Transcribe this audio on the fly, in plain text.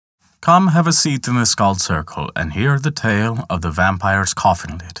Come have a seat in the Skull Circle and hear the tale of the vampire's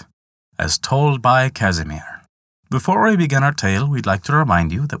coffin lid, as told by Casimir. Before we begin our tale, we'd like to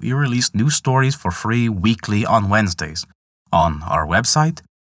remind you that we release new stories for free weekly on Wednesdays on our website,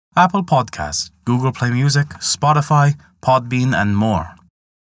 Apple Podcasts, Google Play Music, Spotify, Podbean, and more.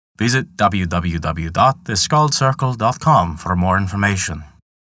 Visit www.theskullcircle.com for more information.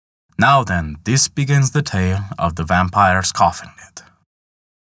 Now then, this begins the tale of the vampire's coffin lid.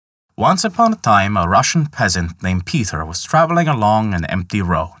 Once upon a time, a Russian peasant named Peter was traveling along an empty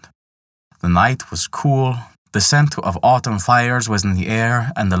road. The night was cool, the scent of autumn fires was in the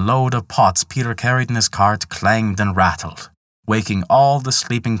air, and the load of pots Peter carried in his cart clanged and rattled, waking all the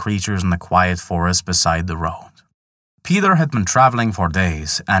sleeping creatures in the quiet forest beside the road. Peter had been traveling for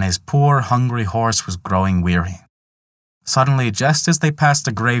days, and his poor, hungry horse was growing weary. Suddenly, just as they passed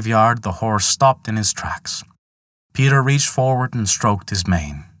the graveyard, the horse stopped in his tracks. Peter reached forward and stroked his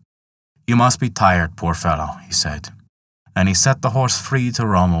mane. "You must be tired, poor fellow," he said, and he set the horse free to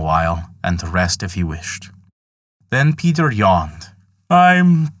roam a while and to rest if he wished. Then Peter yawned.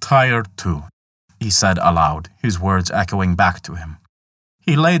 "I'm tired too," he said aloud, his words echoing back to him.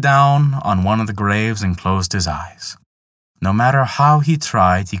 He lay down on one of the graves and closed his eyes. No matter how he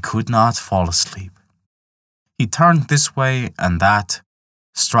tried, he could not fall asleep. He turned this way and that,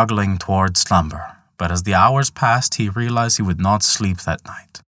 struggling toward slumber, but as the hours passed, he realized he would not sleep that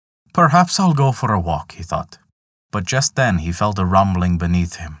night. "Perhaps I'll go for a walk," he thought. But just then he felt a rumbling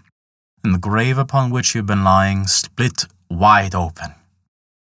beneath him, and the grave upon which he had been lying split wide open.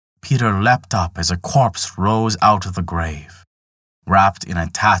 Peter leapt up as a corpse rose out of the grave. Wrapped in a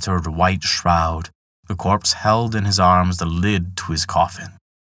tattered white shroud, the corpse held in his arms the lid to his coffin,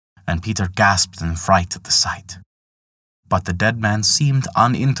 and Peter gasped in fright at the sight. But the dead man seemed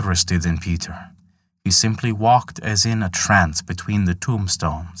uninterested in Peter. He simply walked as in a trance between the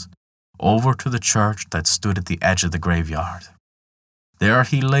tombstones, over to the church that stood at the edge of the graveyard. There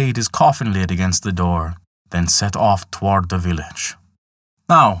he laid his coffin lid against the door, then set off toward the village.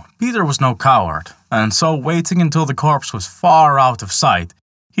 Now, Peter was no coward, and so waiting until the corpse was far out of sight,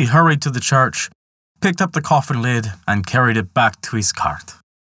 he hurried to the church, picked up the coffin lid, and carried it back to his cart.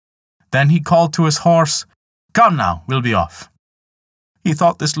 Then he called to his horse, "Come now, we'll be off." He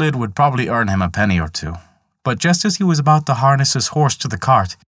thought this lid would probably earn him a penny or two, but just as he was about to harness his horse to the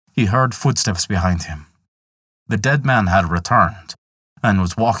cart, he heard footsteps behind him. The dead man had returned, and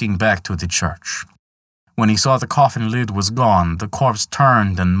was walking back to the church. When he saw the coffin lid was gone, the corpse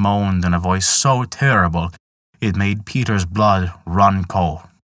turned and moaned in a voice so terrible it made Peter's blood run cold.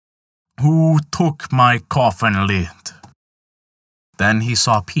 "Who took my coffin lid?" Then he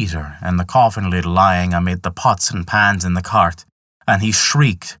saw Peter and the coffin lid lying amid the pots and pans in the cart, and he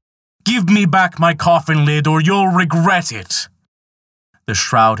shrieked, "Give me back my coffin lid or you'll regret it!" The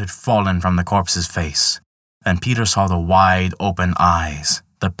shroud had fallen from the corpse's face, and Peter saw the wide open eyes,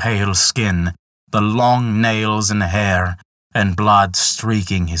 the pale skin, the long nails and hair, and blood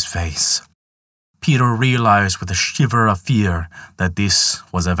streaking his face. Peter realized with a shiver of fear that this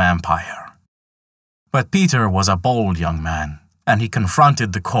was a vampire. But Peter was a bold young man, and he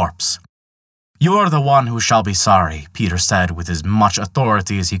confronted the corpse. "You're the one who shall be sorry," Peter said with as much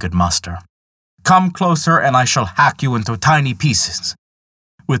authority as he could muster. "Come closer and I shall hack you into tiny pieces."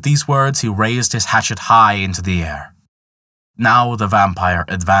 With these words, he raised his hatchet high into the air. Now the vampire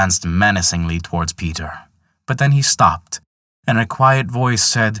advanced menacingly towards Peter, but then he stopped, and a quiet voice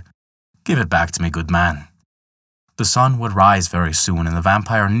said, "Give it back to me, good man." The sun would rise very soon, and the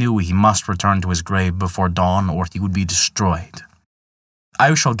vampire knew he must return to his grave before dawn or he would be destroyed.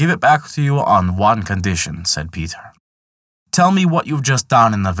 "I shall give it back to you on one condition," said Peter. "Tell me what you've just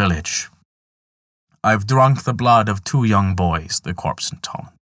done in the village." "I've drunk the blood of 2 young boys," the corpse intoned.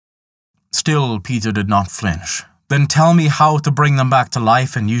 Still, Peter did not flinch. "Then tell me how to bring them back to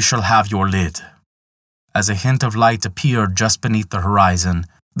life and you shall have your lid." As a hint of light appeared just beneath the horizon,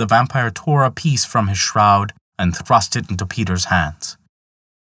 the vampire tore a piece from his shroud and thrust it into Peter's hands.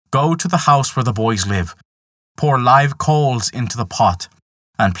 "Go to the house where the boys live, pour live coals into the pot,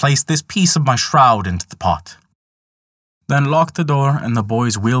 and place this piece of my shroud into the pot. Then lock the door and the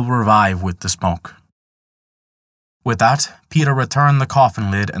boys will revive with the smoke." With that, Peter returned the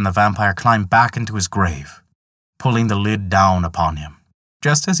coffin lid and the vampire climbed back into his grave, pulling the lid down upon him.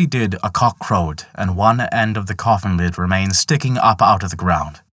 Just as he did, a cock crowed, and one end of the coffin lid remained sticking up out of the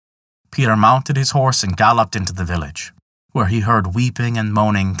ground. Peter mounted his horse and galloped into the village, where he heard weeping and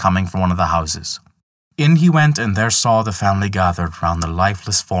moaning coming from one of the houses. In he went and there saw the family gathered round the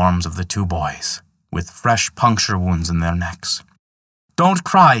lifeless forms of the 2 boys, with fresh puncture wounds in their necks. "Don't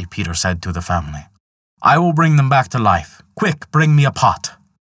cry," Peter said to the family. "I will bring them back to life. Quick, bring me a pot."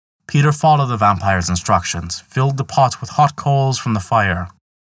 Peter followed the vampire's instructions, filled the pot with hot coals from the fire.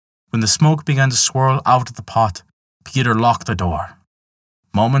 When the smoke began to swirl out of the pot, Peter locked the door.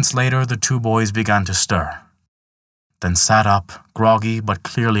 Moments later, the two boys began to stir, then sat up, groggy but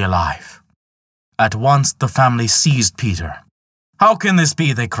clearly alive. At once, the family seized Peter. "How can this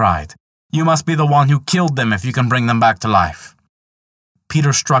be?" they cried. "You must be the one who killed them if you can bring them back to life."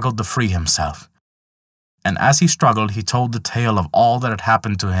 Peter struggled to free himself, and as he struggled, he told the tale of all that had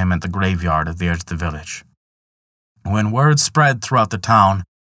happened to him at the graveyard at the edge of the village. When word spread throughout the town,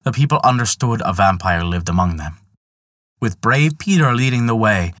 the people understood a vampire lived among them. With brave Peter leading the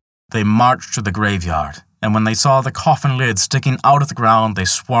way, they marched to the graveyard, and when they saw the coffin lid sticking out of the ground, they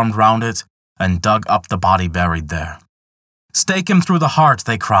swarmed round it and dug up the body buried there. "Stake him through the heart,"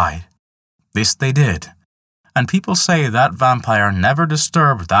 they cried. This they did, and people say that vampire never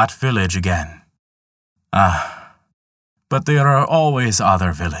disturbed that village again. But there are always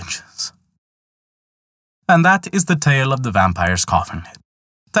other villages. And that is the tale of the vampire's coffin lid.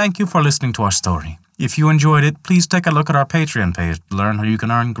 Thank you for listening to our story. If you enjoyed it, please take a look at our Patreon page to learn how you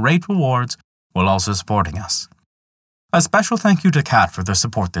can earn great rewards while also supporting us. A special thank you to Kat for their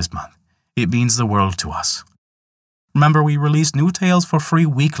support this month. It means the world to us. Remember, we release new tales for free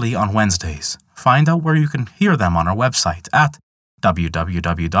weekly on Wednesdays. Find out where you can hear them on our website at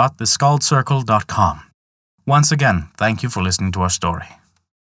www.theskaldscircle.com. Once again, thank you for listening to our story.